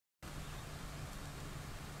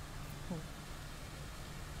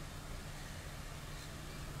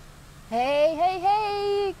Hey, hey,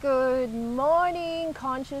 hey, good morning,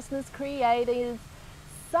 Consciousness Creators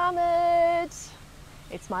Summit.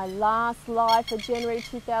 It's my last live for January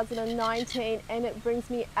 2019 and it brings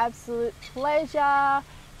me absolute pleasure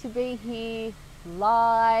to be here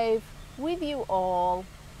live with you all.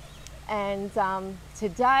 And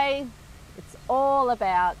today it's all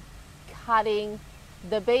about cutting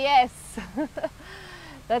the BS.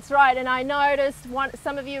 That's right, and I noticed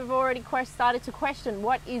some of you have already started to question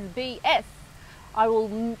what is BS. I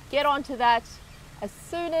will get onto that as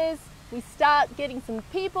soon as we start getting some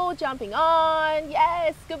people jumping on.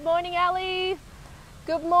 Yes, good morning, Ali.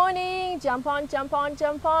 Good morning. Jump on, jump on,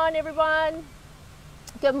 jump on, everyone.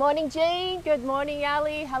 Good morning, Jean. Good morning,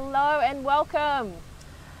 Ali. Hello and welcome.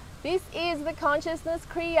 This is the Consciousness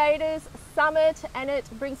Creators Summit, and it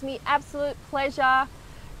brings me absolute pleasure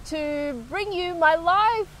to bring you my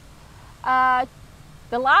live,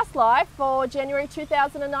 the last live for January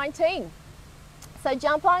 2019. So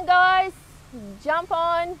jump on, guys, jump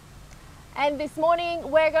on. And this morning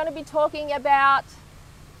we're going to be talking about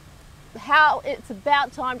how it's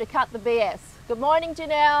about time to cut the BS. Good morning,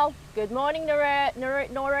 Janelle. Good morning,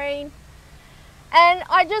 Noreen. And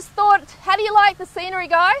I just thought, how do you like the scenery,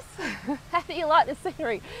 guys? How do you like the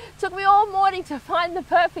scenery? Took me all morning to find the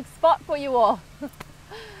perfect spot for you all.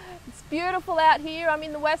 It's beautiful out here. I'm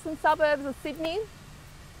in the western suburbs of Sydney.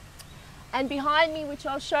 And behind me, which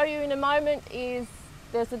I'll show you in a moment, is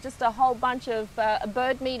there's just a whole bunch of a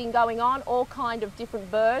bird meeting going on, all kind of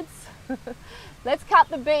different birds. Let's cut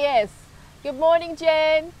the BS. Good morning,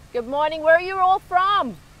 Jen. Good morning. Where are you all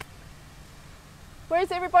from?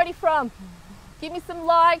 Where's everybody from? Give me some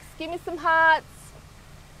likes, give me some hearts.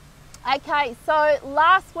 Okay, so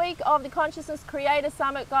last week of the Consciousness Creator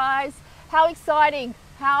Summit, guys, how exciting,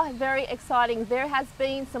 how very exciting. There has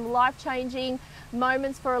been some life-changing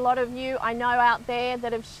moments for a lot of you I know out there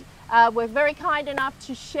that were very kind enough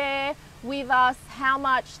to share with us how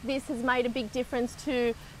much this has made a big difference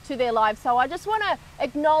to their lives. So I just want to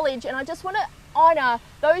acknowledge and I just want to honor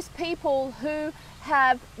those people who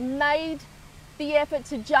have made the effort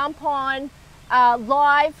to jump on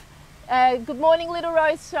live. Good morning, Little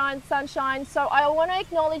Rose Sunshine. So I want to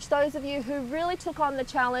acknowledge those of you who really took on the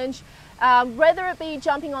challenge, whether it be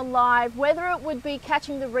jumping on live, whether it would be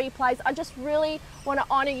catching the replays. I just really want to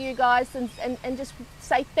honor you guys and just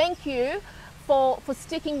say thank you for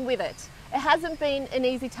sticking with it. It hasn't been an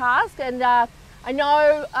easy task, and I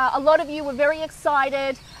know a lot of you were very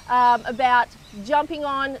excited about jumping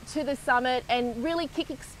on to the summit and really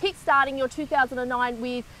kick-starting your 2009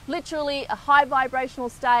 with literally a high vibrational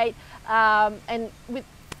state, and with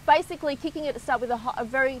basically kicking it to start with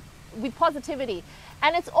with positivity.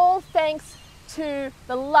 And it's all thanks to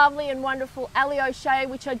the lovely and wonderful Ali O'Shea,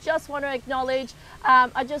 which I just want to acknowledge.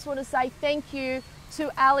 I just want to say thank you to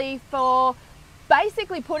Ali for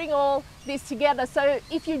basically putting all this together. So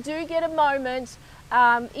if you do get a moment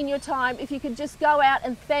in your time, if you could just go out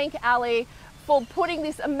and thank Ali for putting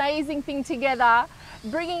this amazing thing together,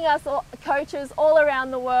 bringing us coaches all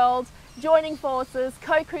around the world, joining forces,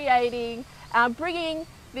 co-creating, bringing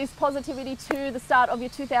this positivity to the start of your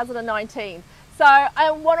 2019. So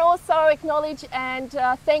I want to also acknowledge and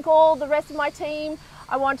thank all the rest of my team.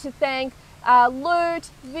 I want to thank Lute,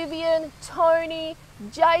 Vivian, Tony,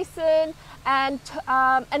 Jason, and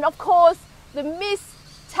of course the Miss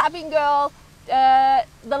Tapping Girl, the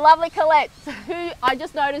lovely Colette, who I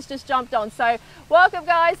just noticed just jumped on. So welcome,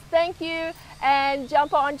 guys, thank you, and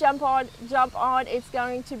jump on, jump on, jump on. It's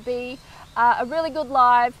going to be a really good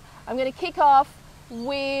live. I'm going to kick off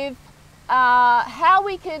with how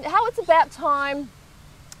it's about time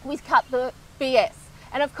we cut the BS.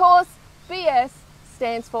 And of course, BS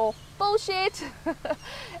stands for bullshit.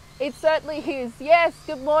 It certainly is. Yes,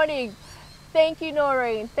 good morning. Thank you,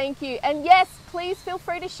 Noreen. Thank you. And yes, please feel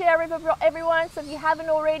free to share everyone. So if you haven't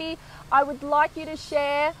already, I would like you to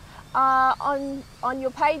share on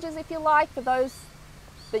your pages if you like, for those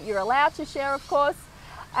that you're allowed to share, of course.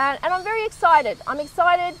 And I'm very excited. I'm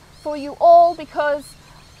excited for you all because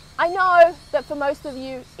I know that for most of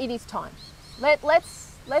you, it is time.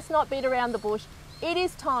 Let's not beat around the bush. It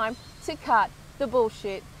is time to cut the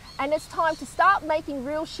bullshit. And it's time to start making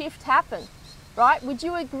real shift happen, right? Would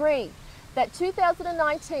you agree that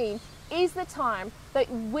 2019 is the time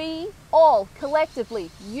that we all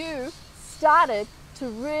collectively, you, started to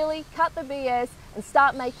really cut the BS and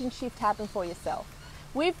start making shift happen for yourself?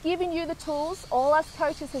 We've given you the tools, all us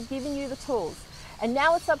coaches have given you the tools, and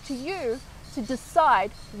now it's up to you to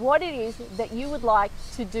decide what it is that you would like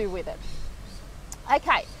to do with it.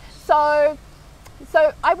 Okay, so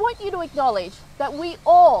I want you to acknowledge that we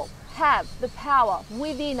all have the power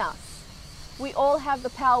within us. we all have the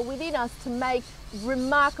power within us to make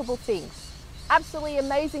remarkable things, absolutely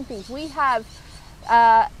amazing things. We have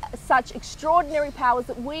such extraordinary powers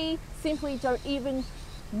that we simply don't even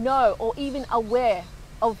know or even aware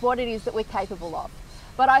of what it is that we're capable of.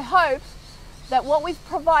 But I hope that what we've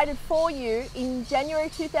provided for you in January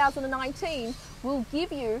 2019 will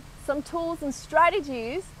give you some tools and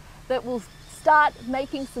strategies that will start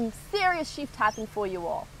making some serious shift happen for you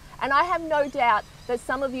all. And I have no doubt that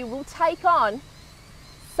some of you will take on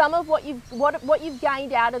some of what you've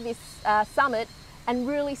gained out of this summit and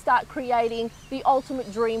really start creating the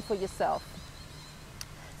ultimate dream for yourself.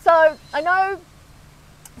 So I know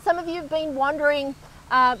some of you have been wondering,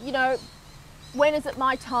 you know, when is it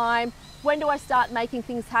my time? When do I start making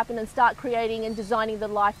things happen and start creating and designing the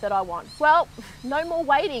life that I want? Well, no more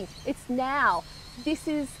waiting. It's now. This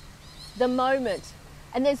is the moment.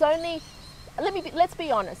 And there's only, let's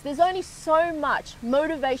be honest, there's only so much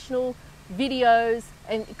motivational videos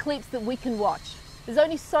and clips that we can watch. There's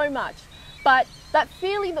only so much. But that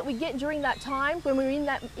feeling that we get during that time when we're in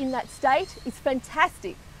that state is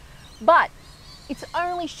fantastic. But it's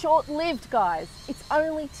only short-lived, guys. It's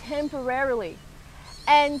only temporarily.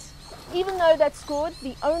 And even though that's good,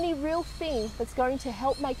 the only real thing that's going to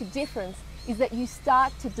help make a difference is that you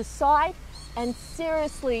start to decide and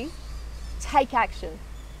seriously take action.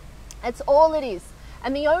 That's all it is.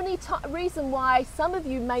 And the only reason why some of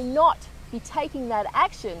you may not be taking that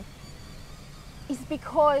action is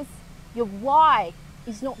because your why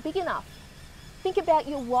is not big enough. Think about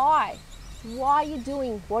your why you're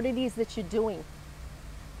doing what it is that you're doing.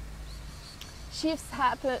 Shifts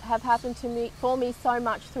have happened for me so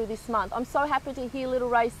much through this month. I'm so happy to hear Little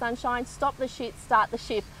Ray Sunshine. Stop the shit, start the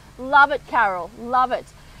shift. Love it, Carol, love it.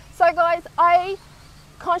 So guys,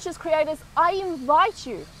 Conscious Creators, I invite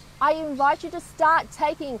you to start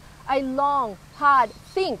taking a long, hard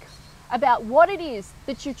think about what it is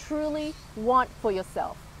that you truly want for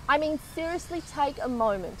yourself. I mean, seriously take a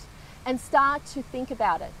moment and start to think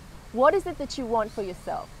about it. What is it that you want for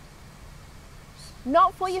yourself?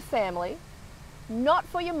 Not for your family, not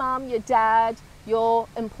for your mum, your dad, your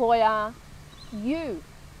employer, you.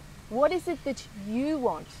 What is it that you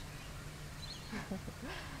want?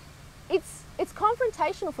 It's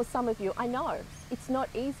confrontational for some of you, I know. It's not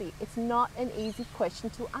easy. It's not an easy question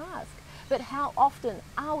to ask. But how often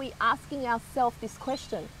are we asking ourselves this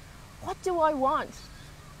question? What do I want?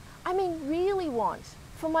 I mean, really want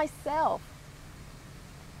for myself.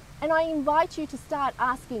 And I invite you to start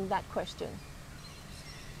asking that question.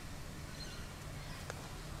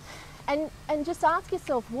 And just ask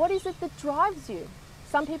yourself, what is it that drives you?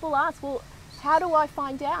 Some people ask, well, how do I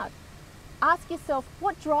find out? Ask yourself,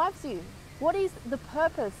 what drives you? What is the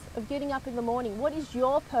purpose of getting up in the morning? What is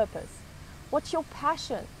your purpose? What's your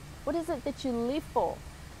passion? What is it that you live for?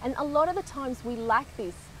 And a lot of the times we lack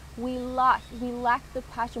this. We lack the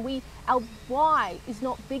passion. Our why is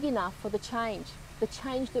not big enough for the change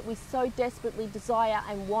that we so desperately desire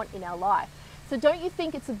and want in our life. So don't you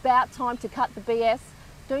think it's about time to cut the BS?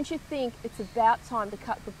 Don't you think it's about time to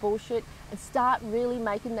cut the bullshit and start really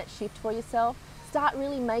making that shift for yourself? Start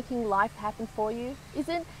really making life happen for you?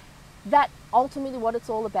 Isn't that ultimately what it's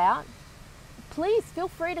all about? Please feel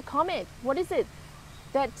free to comment. What is it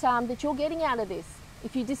that you're getting out of this?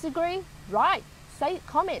 If you disagree, right,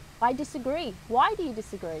 comment, I disagree. Why do you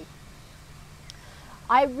disagree?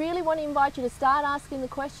 I really want to invite you to start asking the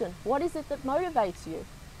question, what is it that motivates you?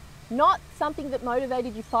 Not something that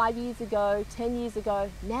motivated you 5 years ago, 10 years ago,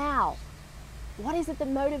 now. What is it that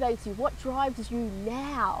motivates you? What drives you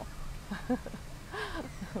now?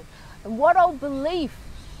 And what old belief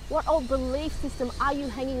system are you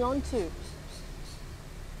hanging on to?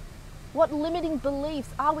 What limiting beliefs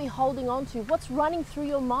are we holding on to? What's running through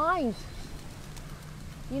your mind?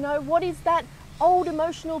 You know, what is that old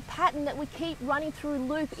emotional pattern that we keep running through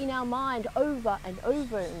loop in our mind over and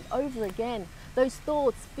over and over again? Those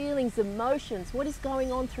thoughts, feelings, emotions, what is going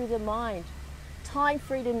on through the mind? Time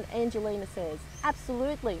freedom, Angelina says.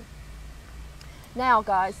 Absolutely. Now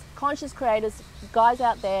guys, conscious creators, guys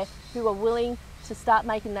out there who are willing to start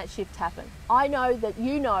making that shift happen. I know that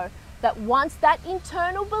you know that once that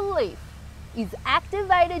internal belief is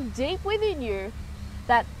activated deep within you,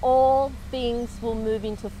 that all things will move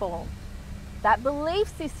into form. That belief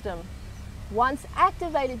system, once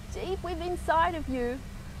activated deep within inside of you,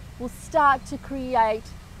 will start to create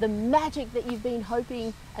the magic that you've been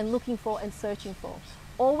hoping and looking for and searching for.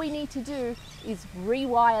 All we need to do is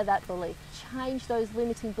rewire that belief, change those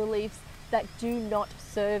limiting beliefs that do not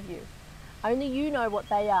serve you. Only you know what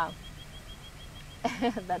they are.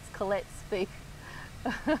 That's Colette speak.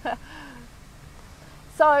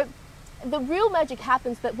 So the real magic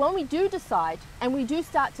happens that when we do decide and we do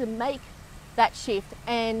start to make that shift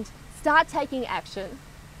and start taking action,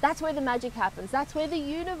 that's where the magic happens. That's where the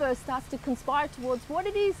universe starts to conspire towards what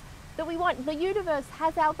it is that we want. The universe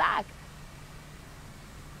has our back.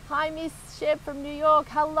 Hi, Miss Sheb from New York.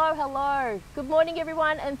 Hello, hello. Good morning,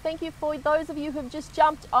 everyone, and thank you for those of you who have just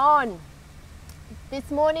jumped on.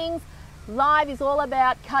 This morning's live is all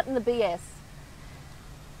about cutting the BS.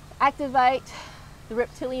 Activate the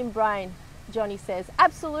reptilian brain, Johnny says.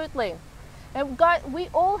 Absolutely. And we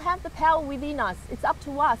all have the power within us. It's up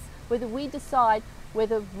to us whether we decide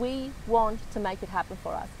whether we want to make it happen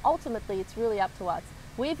for us. Ultimately, it's really up to us.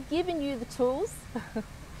 We've given you the tools.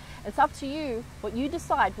 It's up to you what you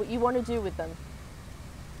decide, what you want to do with them.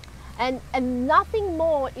 And nothing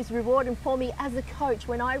more is rewarding for me as a coach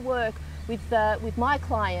when I work with my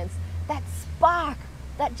clients. That spark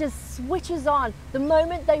that just switches on the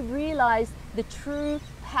moment they realize the true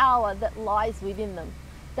power that lies within them.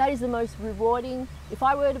 That is the most rewarding. If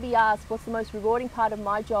I were to be asked what's the most rewarding part of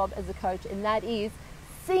my job as a coach, and that is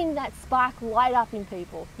seeing that spark light up in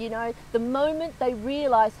people. You know, the moment they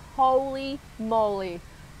realize, holy moly,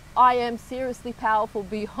 I am seriously powerful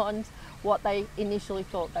beyond what they initially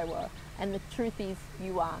thought they were. And the truth is,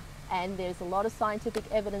 you are. And there's a lot of scientific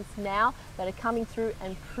evidence now that are coming through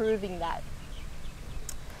and proving that.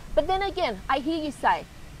 But then again, I hear you say,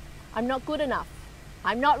 I'm not good enough.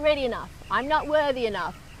 I'm not ready enough. I'm not worthy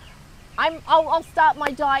enough. I'll start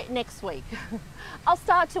my diet next week. I'll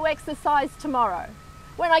start to exercise tomorrow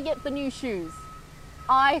when I get the new shoes.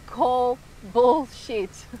 I call bullshit.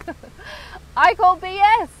 I call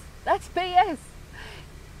BS. That's BS.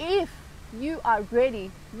 If you are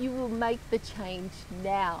ready, you will make the change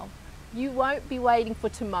now. You won't be waiting for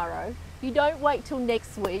tomorrow. You don't wait till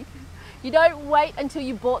next week. You don't wait until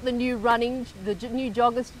you bought the new new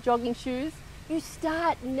jogging shoes. You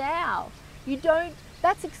start now. You don't,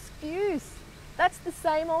 that's excuse. That's the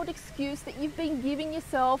same old excuse that you've been giving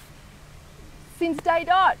yourself since day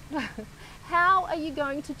dot. How are you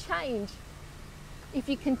going to change if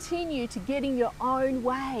you continue to get in your own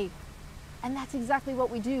way? And that's exactly what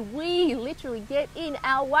we do. We literally get in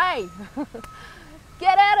our way.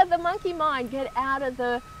 Get out of the monkey mind, get out of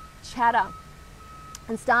the chatter,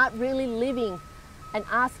 and start really living and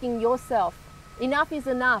asking yourself, enough is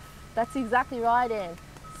enough. That's exactly right, Anne.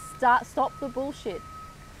 Stop the bullshit.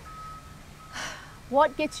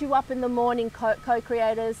 What gets you up in the morning,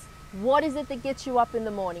 co-creators? What is it that gets you up in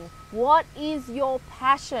the morning? What is your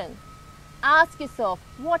passion? Ask yourself,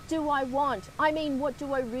 what do I want? I mean, what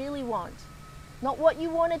do I really want? Not what you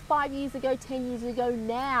wanted 5 years ago, 10 years ago,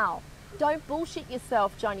 now. Don't bullshit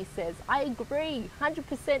yourself, Johnny says. I agree,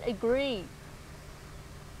 100% agree.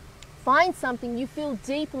 Find something you feel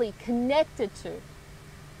deeply connected to.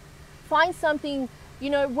 Find something, you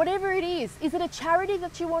know, whatever it is. Is it a charity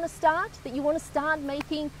that you want to start? That you want to start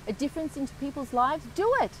making a difference into people's lives?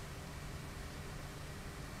 Do it.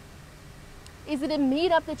 Is it a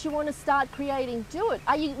meetup that you want to start creating? Do it.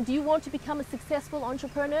 Do you want to become a successful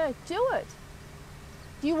entrepreneur? Do it.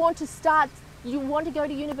 Do you want to go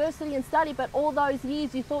to university and study, but all those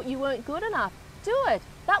years you thought you weren't good enough? Do it.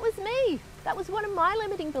 That was me. That was one of my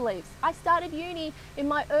limiting beliefs. I started uni in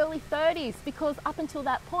my early 30s because up until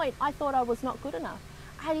that point, I thought I was not good enough.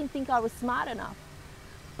 I didn't think I was smart enough.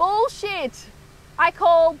 Bullshit. I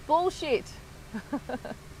call bullshit.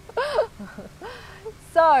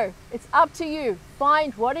 So it's up to you.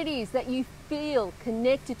 Find what it is that you feel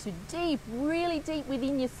connected to deep, really deep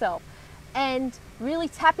within yourself, and really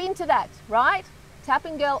tap into that, right? Tap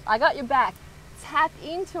in, girl, I got your back. Tap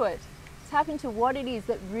into it. Tap into what it is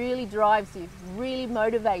that really drives you, really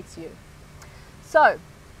motivates you. So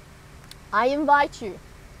I invite you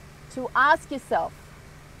to ask yourself,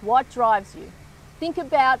 what drives you? Think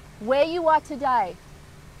about where you are today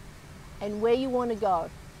and where you want to go.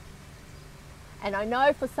 And I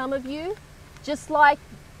know for some of you, just like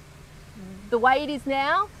the way it is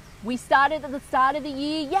now, we started at the start of the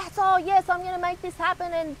year, yes, oh yes, I'm going to make this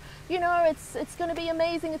happen, and you know, it's going to be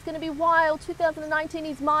amazing, it's going to be wild, 2019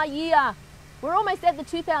 is my year. We're almost at the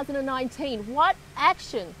 2019. What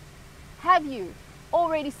action have you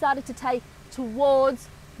already started to take towards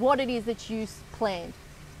what it is that you planned?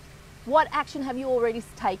 What action have you already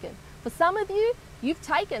taken? For some of you, you've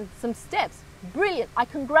taken some steps. Brilliant, I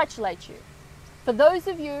congratulate you. For those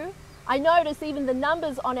of you, I notice even the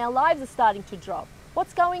numbers on our lives are starting to drop.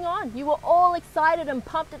 What's going on? You were all excited and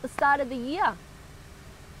pumped at the start of the year.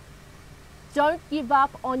 Don't give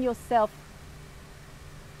up on yourself.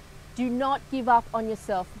 Do not give up on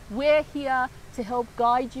yourself. We're here to help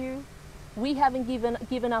guide you. We haven't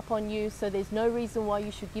given up on you, so there's no reason why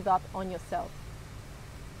you should give up on yourself.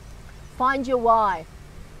 Find your why.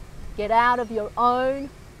 Get out of your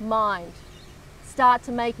own mind. Start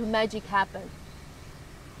to make magic happen.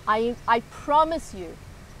 I promise you,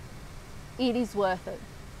 it is worth it.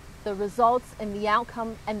 The results and the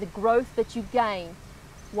outcome and the growth that you gain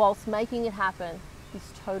whilst making it happen is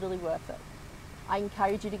totally worth it. I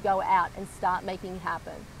encourage you to go out and start making it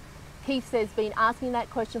happen. Keith says, been asking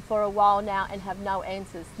that question for a while now and have no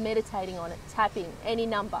answers, meditating on it, tapping any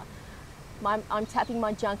number. I'm tapping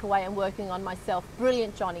my junk away and working on myself.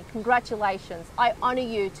 Brilliant, Johnny. Congratulations. I honor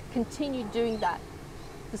you to continue doing that.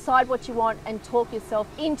 Decide what you want and talk yourself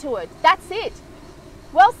into it. That's it.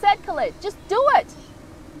 Well said, Colette. Just do it.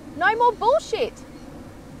 No more bullshit.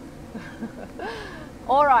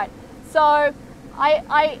 All right. So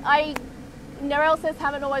Narelle says,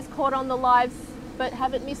 haven't always caught on the lives, but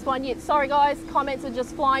haven't missed one yet. Sorry guys, comments are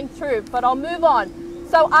just flying through, but I'll move on.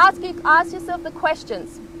 So ask yourself the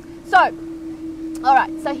questions. So, all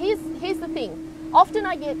right, so here's the thing. Often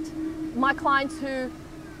I get my clients who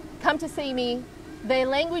come to see me, their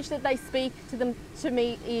language that they speak to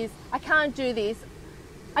me is, I can't do this,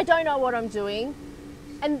 I don't know what I'm doing.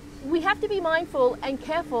 And we have to be mindful and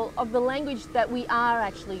careful of the language that we are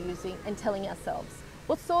actually using and telling ourselves.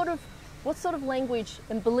 What sort of language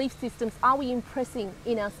and belief systems are we impressing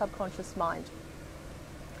in our subconscious mind?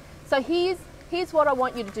 So here's what I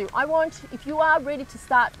want you to do. If you are ready to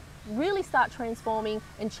really start transforming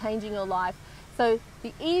and changing your life, so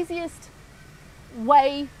the easiest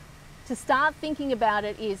way to start thinking about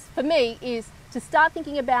it is, for me, is to start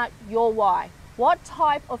thinking about your why. What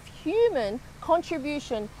type of human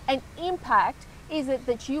contribution and impact is it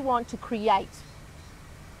that you want to create?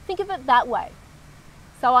 Think of it that way.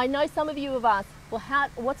 So I know some of you have asked, well,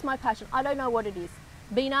 what's my passion? I don't know what it is.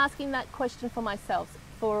 Been asking that question for myself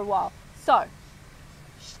for a while. So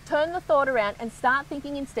turn the thought around and start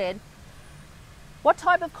thinking instead, what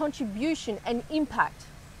type of contribution and impact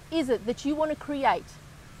is it that you want to create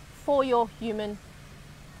for your human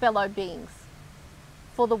fellow beings,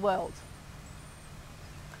 for the world?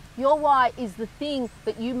 Your why is the thing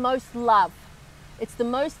that you most love. It's the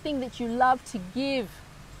most thing that you love to give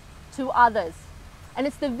to others. And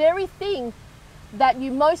it's the very thing that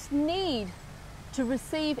you most need to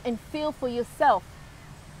receive and feel for yourself.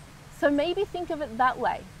 So maybe think of it that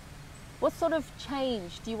way. What sort of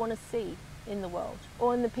change do you want to see in the world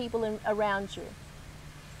or in the people around you?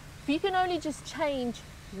 If you can only just change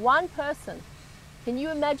one person, can you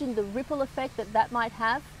imagine the ripple effect that might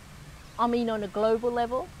have? I mean, on a global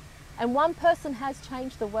level. And one person has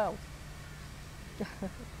changed the world.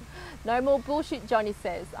 No more bullshit, Johnny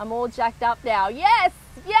says. I'm all jacked up now. Yes,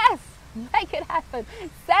 yes, make it happen.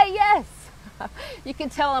 Say yes. You can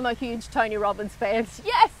tell I'm a huge Tony Robbins fan.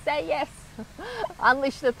 Yes, say yes.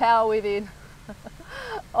 Unleash the power within.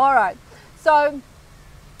 All right. So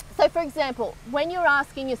for example, when you're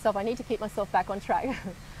asking yourself, I need to keep myself back on track.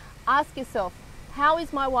 Ask yourself, how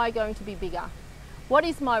is my why going to be bigger? What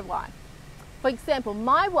is my why? For example,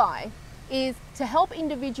 my why is to help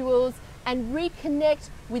individuals and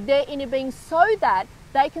reconnect with their inner being so that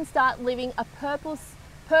they can start living a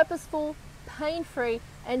purposeful, pain-free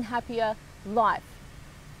and happier life.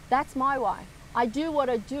 That's my why. I do what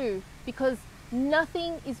I do because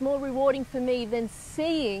nothing is more rewarding for me than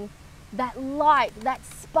seeing that light, that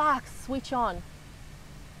spark switch on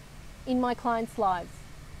in my clients' lives.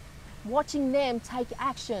 Watching them take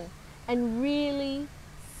action and really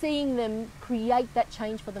seeing them create that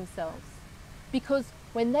change for themselves. Because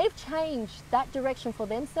when they've changed that direction for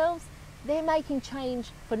themselves, they're making change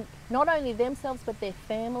for not only themselves, but their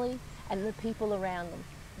family and the people around them.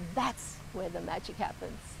 That's where the magic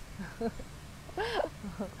happens.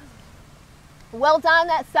 Well done,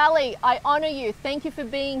 that's Sally. I honor you. Thank you for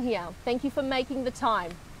being here. Thank you for making the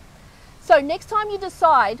time. So next time you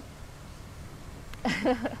decide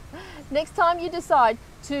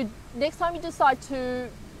to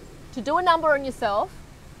do a number on yourself,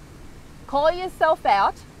 call yourself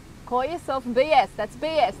out, call yourself BS,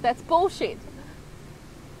 that's bullshit.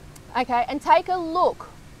 Okay, and take a look,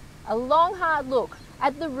 a long hard look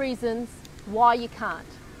at the reasons why you can't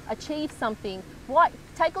achieve something.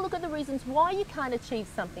 Take a look at the reasons why you can't achieve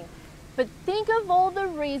something. But think of all the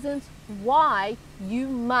reasons why you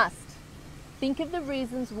must. Think of the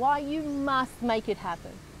reasons why you must make it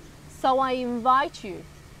happen. So I invite you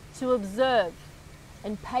to observe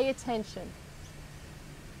and pay attention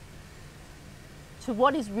to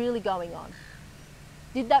what is really going on.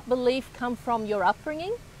 Did that belief come from your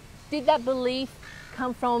upbringing? Did that belief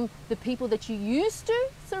come from the people that you used to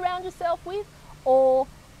surround yourself with, or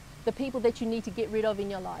the people that you need to get rid of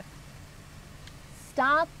in your life?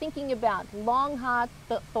 Start thinking about long, hard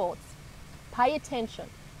thoughts. Pay attention.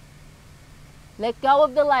 Let go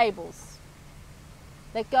of the labels.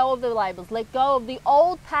 Let go of the labels. Let go of the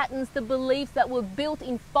old patterns, the beliefs that were built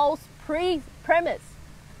in false premise.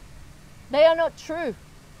 They are not true.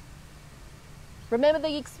 Remember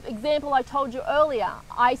the example I told you earlier.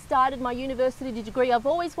 I started my university degree. I've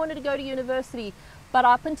always wanted to go to university, but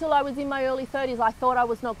up until I was in my early 30s, I thought I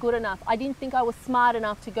was not good enough. I didn't think I was smart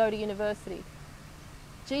enough to go to university.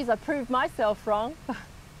 Geez, I proved myself wrong.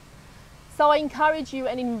 So I encourage you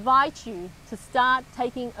and invite you to start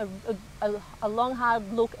taking a long,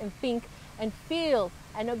 hard look and think and feel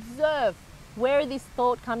and observe where is this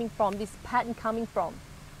thought coming from, this pattern coming from.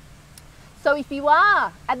 So if you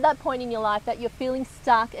are at that point in your life that you're feeling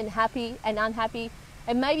stuck and happy and unhappy,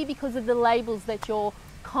 and maybe because of the labels that you're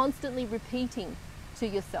constantly repeating to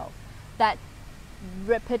yourself, that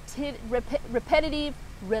repetitive,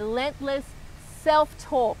 relentless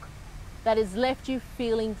self-talk that has left you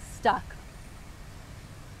feeling stuck.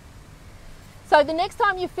 So the next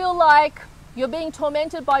time you feel like you're being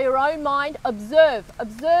tormented by your own mind, observe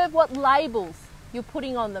what labels you're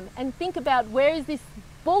putting on them and think about where is this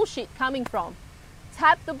bullshit coming from.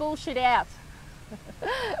 Tap the bullshit out.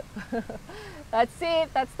 That's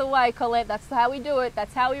it. That's the way, Colette. That's how we do it.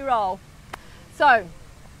 That's how we roll. So,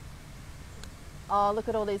 oh, look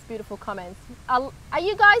at all these beautiful comments. Are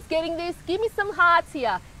you guys getting this? Give me some hearts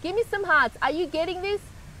here. Give me some hearts. Are you getting this?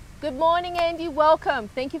 Good morning, Andy. Welcome.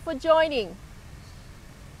 Thank you for joining.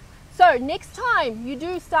 So next time you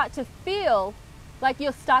do start to feel like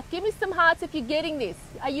you're stuck, give me some hearts if you're getting this.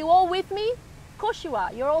 Are you all with me? Of course you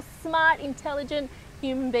are. You're all smart, intelligent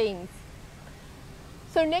human beings.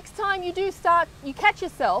 So next time you do start, you catch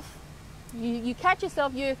yourself, you catch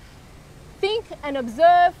yourself, you think and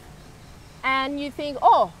observe and you think,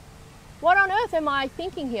 oh, what on earth am I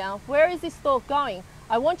thinking here? Where is this thought going?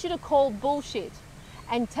 I want you to call bullshit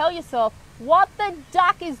and tell yourself, what the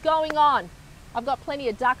duck is going on? I've got plenty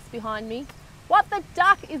of ducks behind me. What the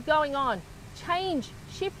duck is going on? Change,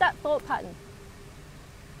 shift that thought pattern.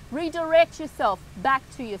 Redirect yourself back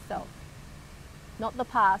to yourself. Not the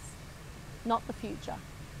past, not the future.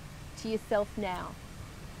 To yourself now.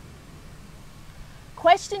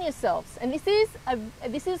 Question yourselves, and this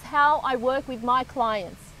is how I work with my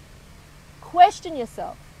clients. Question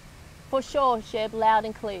yourself. For sure, Sheb, loud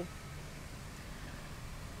and clear.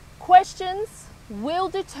 Questions will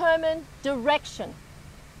determine direction.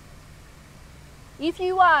 If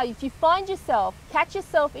you find yourself, catch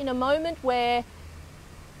yourself in a moment where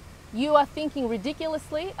you are thinking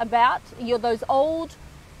ridiculously about those old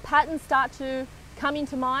patterns start to come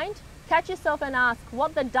into mind, catch yourself and ask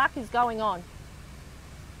what the duck is going on.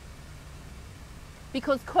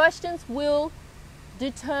 Because questions will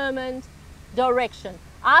determine direction.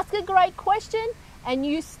 Ask a great question and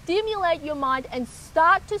you stimulate your mind and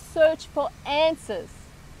start to search for answers.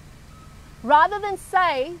 Rather than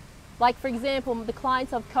say, like for example, the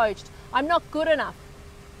clients I've coached, I'm not good enough.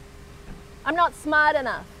 I'm not smart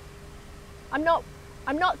enough. I'm not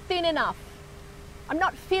thin enough. I'm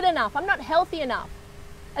not fit enough. I'm not healthy enough.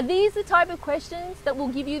 Are these the type of questions that will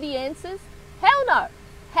give you the answers? Hell no.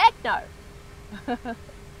 Heck no.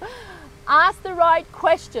 Ask the right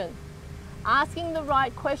question. Asking the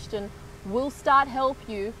right question will start help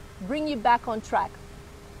you bring you back on track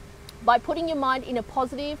by putting your mind in a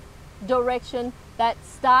positive direction that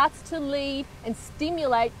starts to lead and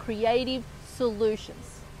stimulate creative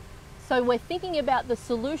solutions. So we're thinking about the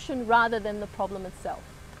solution rather than the problem itself.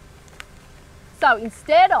 So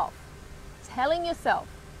instead of telling yourself,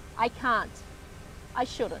 I can't, I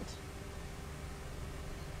shouldn't,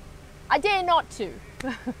 I dare not to,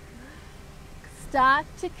 start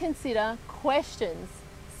to consider questions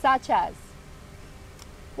such as,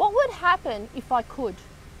 what would happen if I could?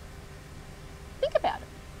 Think about it.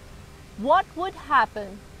 What would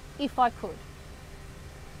happen if I could?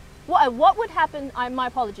 What would happen, my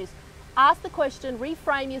apologies, ask the question,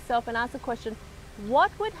 reframe yourself and ask the question,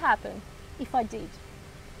 what would happen if I did?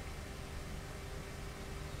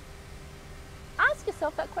 Ask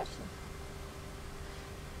yourself that question.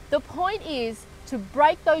 The point is to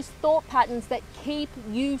break those thought patterns that keep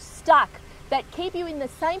you stuck, that keep you in the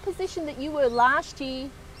same position that you were last year,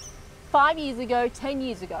 5 years ago, 10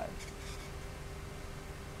 years ago.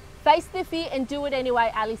 Face the fear and do it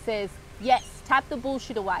anyway, Ali says. Yes, tap the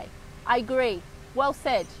bullshit away. I agree. Well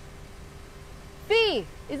said. FEAR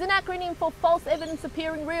is an acronym for false evidence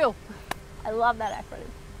appearing real. I love that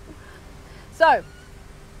acronym. So,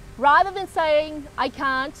 rather than saying, I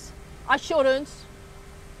can't, I shouldn't,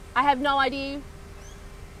 I have no idea,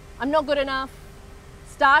 I'm not good enough,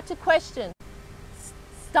 start to question.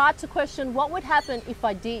 Start to question what would happen if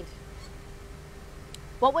I did.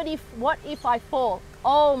 What if I fall?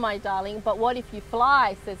 Oh, my darling, but what if you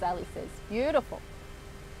fly, says Ali says. Beautiful.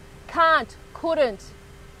 Can't, couldn't.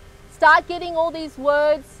 Start getting all these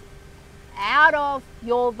words out of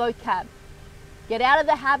your vocab. Get out of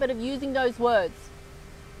the habit of using those words.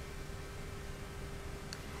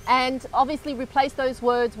 And obviously replace those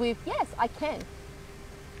words with, yes, I can.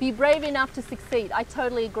 Be brave enough to succeed. I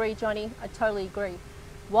totally agree, Johnny. I totally agree.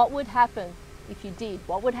 What would happen if you did?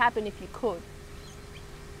 What would happen if you could?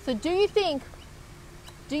 So do you think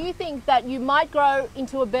that you might grow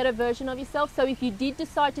into a better version of yourself? So if you did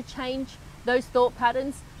decide to change those thought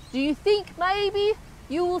patterns, do you think maybe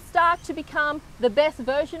you will start to become the best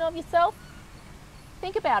version of yourself?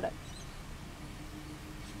 Think about it.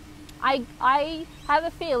 I have a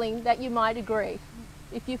feeling that you might agree.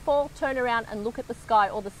 If you fall, turn around and look at the sky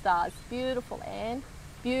or the stars. Beautiful, Anne.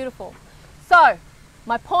 Beautiful. So,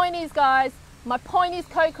 my point is, guys, my point is,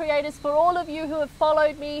 co-creators, for all of you who have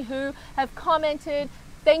followed me, who have commented,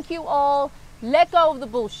 thank you all. Let go of the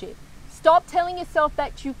bullshit. Stop telling yourself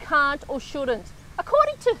that you can't or shouldn't.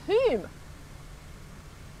 According to whom?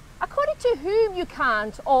 According to whom you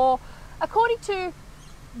can't, or according to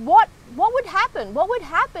what would happen? What would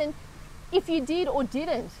happen if you did or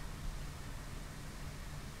didn't?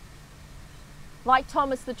 Like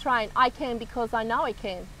Thomas the Train, I can because I know I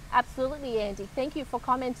can. Absolutely, Andy. Thank you for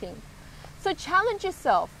commenting. So challenge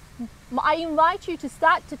yourself. I invite you to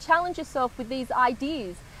start to challenge yourself with these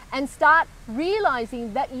ideas and start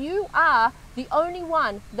realizing that you are the only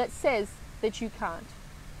one that says that you can't.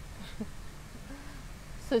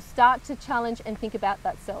 So start to challenge and think about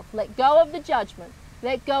that self. Let go of the judgment.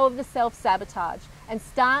 Let go of the self-sabotage and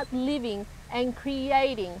start living and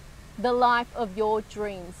creating the life of your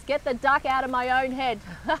dreams. Get the duck out of my own head.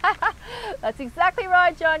 That's exactly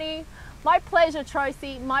right, Johnny. My pleasure,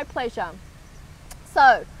 Tracy, my pleasure.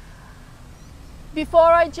 So, before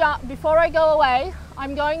I go away,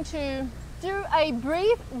 I'm going to do a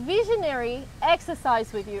brief visionary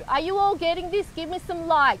exercise with you. Are you all getting this? Give me some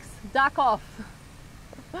likes. Duck off.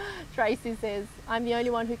 Tracy says, I'm the only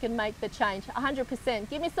one who can make the change. 100%.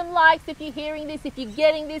 Give me some likes if you're hearing this, if you're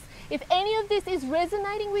getting this. If any of this is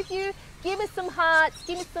resonating with you, give me some hearts,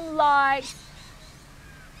 give me some likes,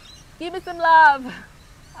 give me some love.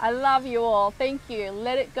 I love you all. Thank you.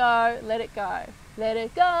 Let it go, let it go. Let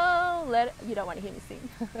it go, let it... You don't want to hear me sing.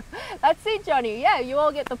 That's it, Johnny. Yeah, you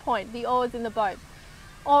all get the point. The oars in the boat.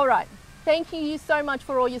 All right. Thank you so much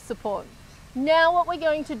for all your support. Now what we're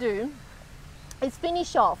going to do is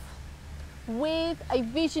finish off with a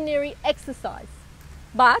visionary exercise.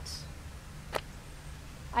 But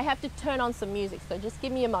I have to turn on some music, so just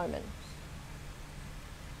give me a moment.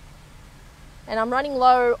 And I'm running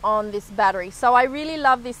low on this battery. So I really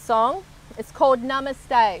love this song. It's called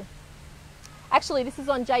Namaste. Actually, this is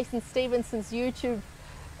on Jason Stevenson's YouTube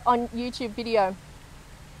video.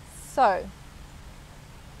 So,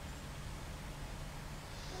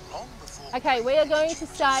 okay, we are going to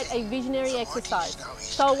start a visionary exercise.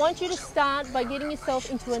 So I want you to start by getting yourself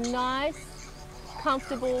into a nice,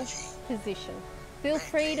 comfortable position. Feel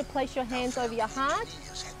free to place your hands over your heart.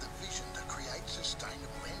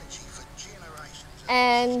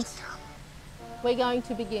 And we're going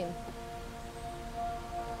to begin.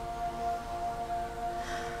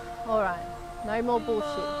 All right, no more bullshit,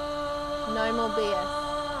 no more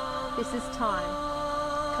BS. This is time.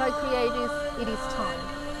 Co-creators, it is time.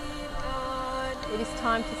 It is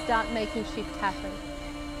time to start making shift happen.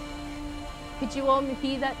 Could you all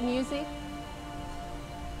hear that music?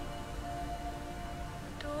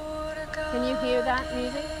 Can you hear that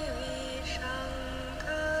music?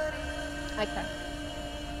 Okay.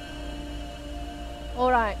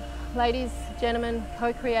 All right, ladies, gentlemen,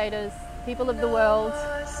 co-creators, people of the world,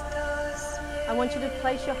 I want you to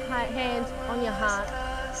place your hand on your heart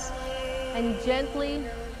and gently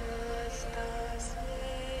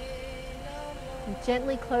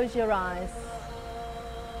close your eyes.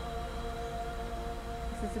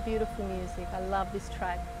 This is a beautiful music. I love this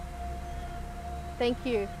track. Thank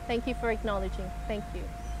you. Thank you for acknowledging. Thank you.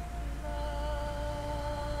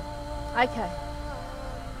 Okay.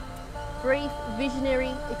 Brief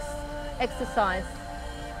visionary exercise.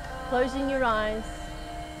 Closing your eyes.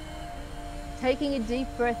 Taking a deep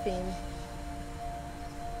breath in.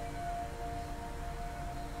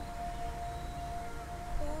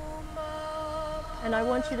 And I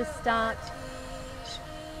want you to start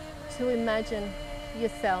to imagine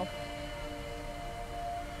yourself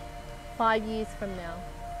 5 years from now.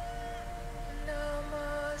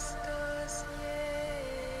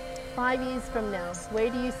 5 years from now,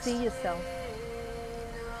 where do you see yourself?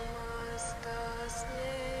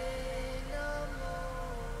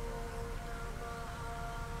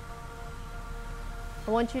 I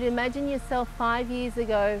want you to imagine yourself 5 years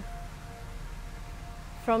ago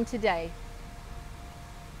from today.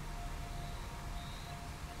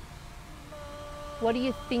 What are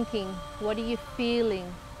you thinking? What are you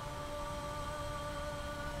feeling?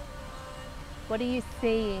 What are you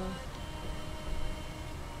seeing?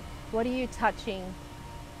 What are you touching?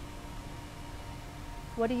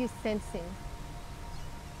 What are you sensing?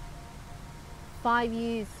 5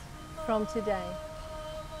 years from today.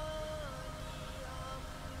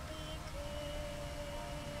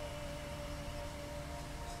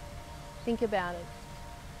 Think about it.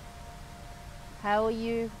 How are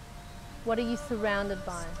you? What are you surrounded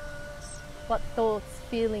by? What thoughts,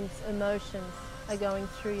 feelings, emotions are going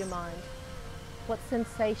through your mind? What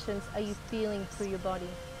sensations are you feeling through your body?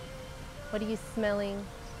 What are you smelling,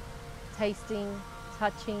 tasting,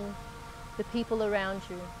 touching, the people around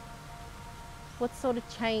you? What sort of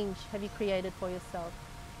change have you created for yourself?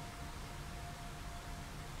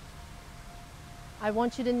 I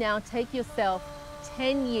want you to now take yourself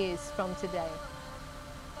 10 years from today.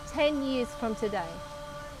 10 years from today.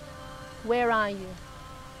 Where are you?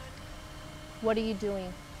 What are you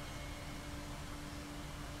doing?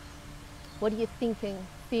 What are you thinking,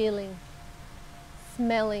 feeling,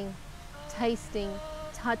 smelling, tasting,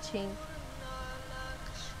 touching?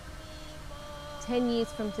 10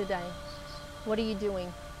 years from today, what are you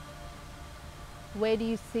doing? Where do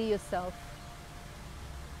you see yourself?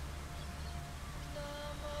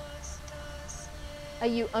 Are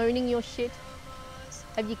you owning your shit?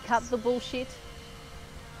 Have you cut the bullshit?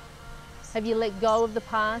 Have you let go of the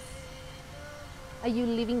past? Are you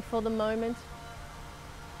living for the moment?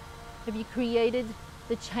 Have you created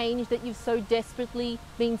the change that you've so desperately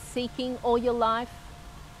been seeking all your life?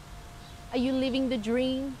 Are you living the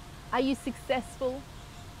dream? Are you successful?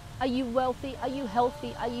 Are you wealthy? Are you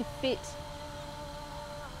healthy? Are you fit?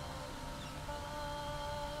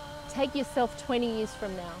 Take yourself 20 years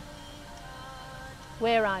from now.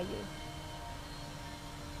 Where are you?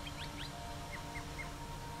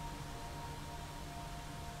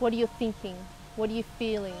 What are you thinking? What are you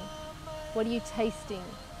feeling? What are you tasting?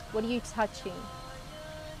 What are you touching?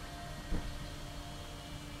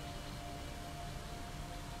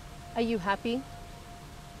 Are you happy?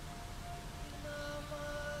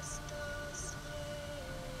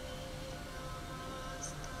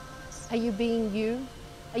 Are you being you?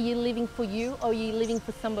 Are you living for you, or are you living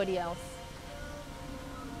for somebody else?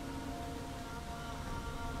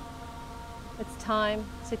 It's time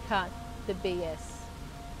to cut the BS.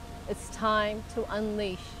 It's time to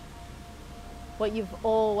unleash what you've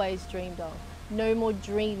always dreamed of. No more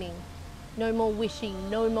dreaming, no more wishing,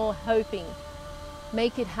 no more hoping.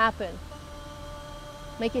 Make it happen.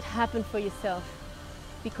 Make it happen for yourself,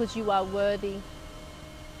 because you are worthy,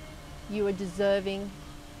 you are deserving,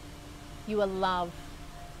 you are loved.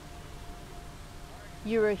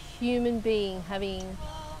 You're a human being having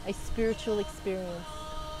a spiritual experience.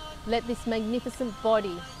 Let this magnificent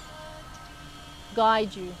body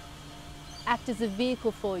guide you, act as a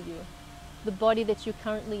vehicle for you, the body that you're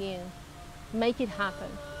currently in. Make it happen.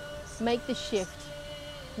 Make the shift.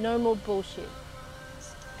 No more bullshit.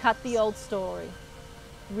 Cut the old story.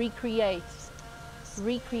 Recreate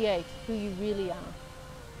who you really are.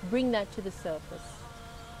 Bring that to the surface.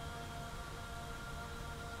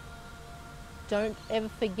 Don't ever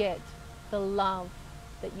forget the love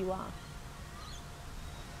that you are.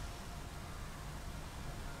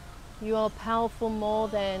 You are powerful more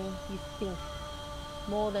than you think,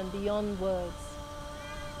 more than beyond words.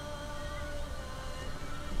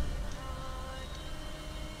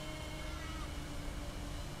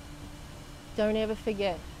 Don't ever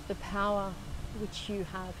forget the power which you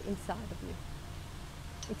have inside of you.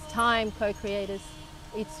 It's time, co-creators.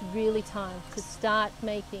 It's really time to start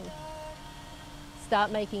making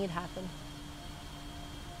it happen.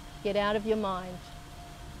 Get out of your mind.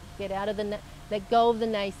 Get out of let go of the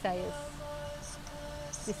naysayers.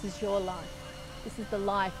 This is your life. This is the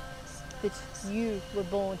life that you were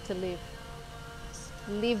born to live.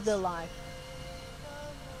 Live the life.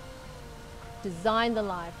 Design the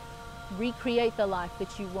life. Recreate the life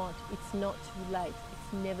that you want. It's not too late.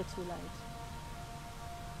 It's never too late.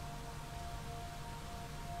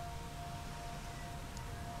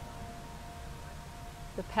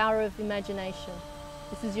 The power of imagination.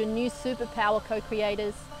 This is your new superpower,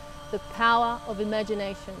 co-creators. The power of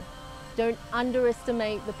imagination. Don't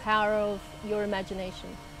underestimate the power of your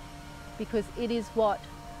imagination, because it is what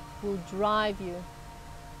will drive you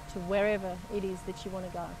to wherever it is that you want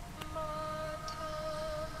to go.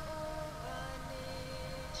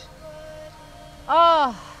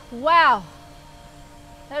 Oh, wow.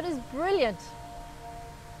 That is brilliant.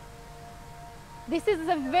 This is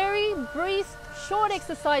a very brief, short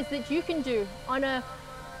exercise that you can do on a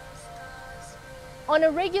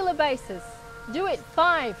regular basis. Do it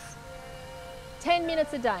 5, 10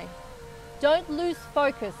 minutes a day. Don't lose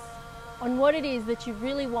focus on what it is that you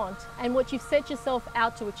really want and what you've set yourself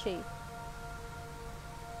out to achieve.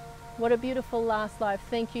 What a beautiful last life.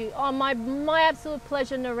 Thank you. Oh, my absolute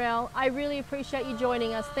pleasure, Narelle. I really appreciate you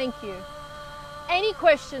joining us. Thank you. Any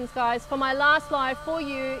questions, guys, for my last live for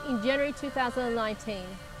you in January 2019?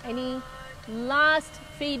 Any last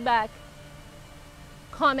feedback,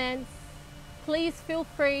 comments? Please feel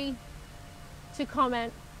free to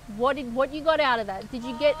comment. What you got out of that? Did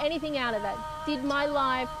you get anything out of that? Did my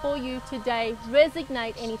live for you today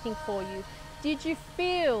resonate anything for you? Did you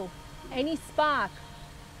feel any spark?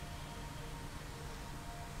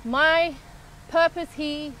 My purpose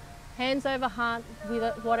here, hands over heart,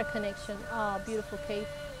 what a connection. Oh, beautiful, Keith.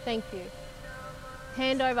 Thank you.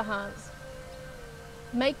 Hand over heart.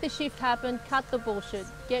 Make the shift happen, cut the bullshit,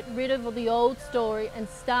 get rid of the old story and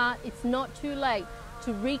start. It's not too late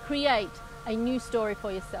to recreate a new story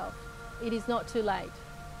for yourself. It is not too late.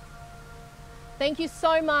 Thank you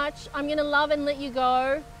so much. I'm going to love and let you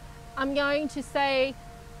go. I'm going to say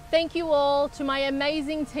thank you all to my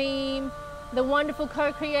amazing team, the wonderful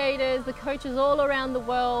co-creators, the coaches all around the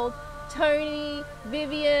world, Tony,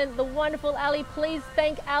 Vivian, the wonderful Ali. Please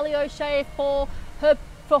thank Ali O'Shea for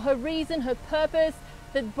her reason, her purpose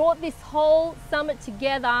that brought this whole summit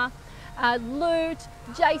together. Loot,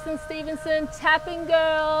 Jason Stevenson, Tapping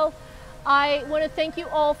Girl. I want to thank you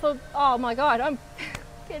all for, oh my God, I'm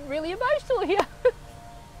getting really emotional here.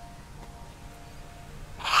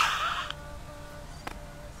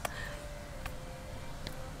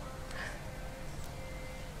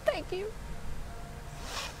 Thank you.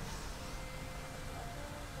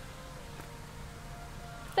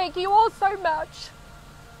 Thank you all so much.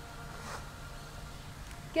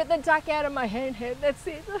 Get the duck out of my hand head, that's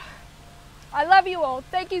it. I love you all.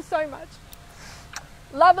 Thank you so much.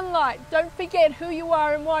 Love and light. Don't forget who you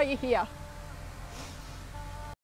are and why you're here.